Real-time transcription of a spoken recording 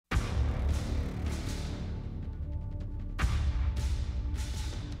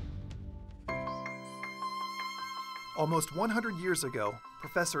Almost 100 years ago,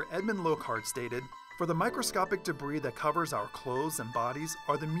 Professor Edmund Lockhart stated, "For the microscopic debris that covers our clothes and bodies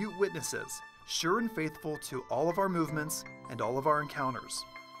are the mute witnesses, sure and faithful to all of our movements and all of our encounters."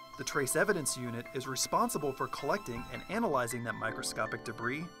 The Trace Evidence Unit is responsible for collecting and analyzing that microscopic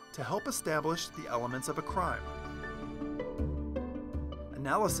debris to help establish the elements of a crime.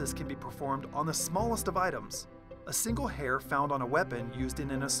 Analysis can be performed on the smallest of items, a single hair found on a weapon used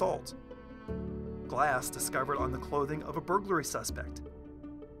in an assault, glass discovered on the clothing of a burglary suspect,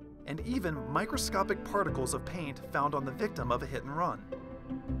 and even microscopic particles of paint found on the victim of a hit and run.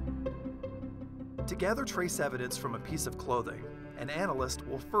 To gather trace evidence from a piece of clothing, an analyst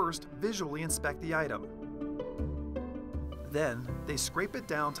will first visually inspect the item. Then, they scrape it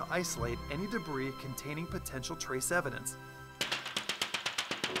down to isolate any debris containing potential trace evidence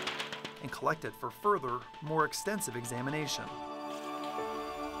and collect it for further, more extensive examination.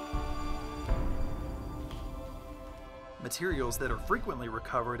 Materials that are frequently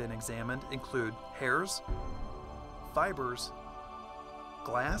recovered and examined include hairs, fibers,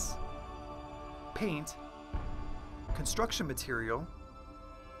 glass, paint, construction material,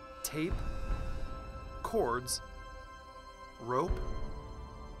 tape, cords, rope,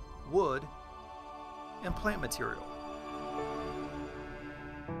 wood, and plant material.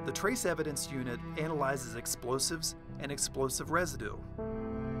 The Trace Evidence Unit analyzes explosives and explosive residue.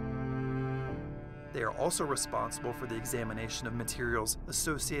 They are also responsible for the examination of materials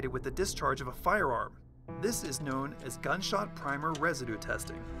associated with the discharge of a firearm. This is known as gunshot primer residue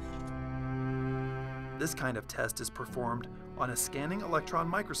testing. This kind of test is performed on a scanning electron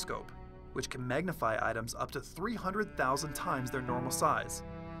microscope, which can magnify items up to 300,000 times their normal size.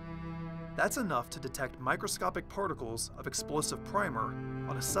 That's enough to detect microscopic particles of explosive primer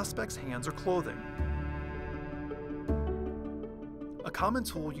on a suspect's hands or clothing. A common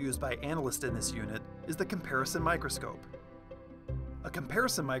tool used by analysts in this unit is the comparison microscope. A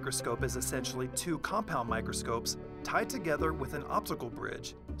comparison microscope is essentially two compound microscopes tied together with an optical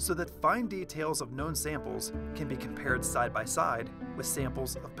bridge so that fine details of known samples can be compared side by side with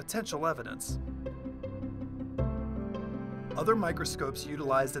samples of potential evidence. Other microscopes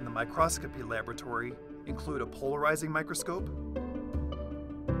utilized in the microscopy laboratory include a polarizing microscope,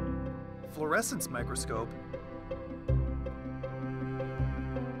 fluorescence microscope,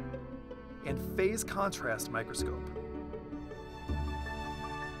 and phase contrast microscope.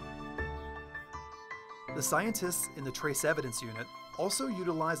 The scientists in the Trace Evidence Unit also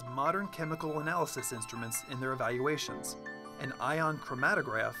utilize modern chemical analysis instruments in their evaluations. An ion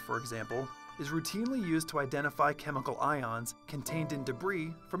chromatograph, for example, is routinely used to identify chemical ions contained in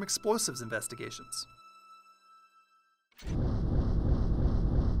debris from explosives investigations.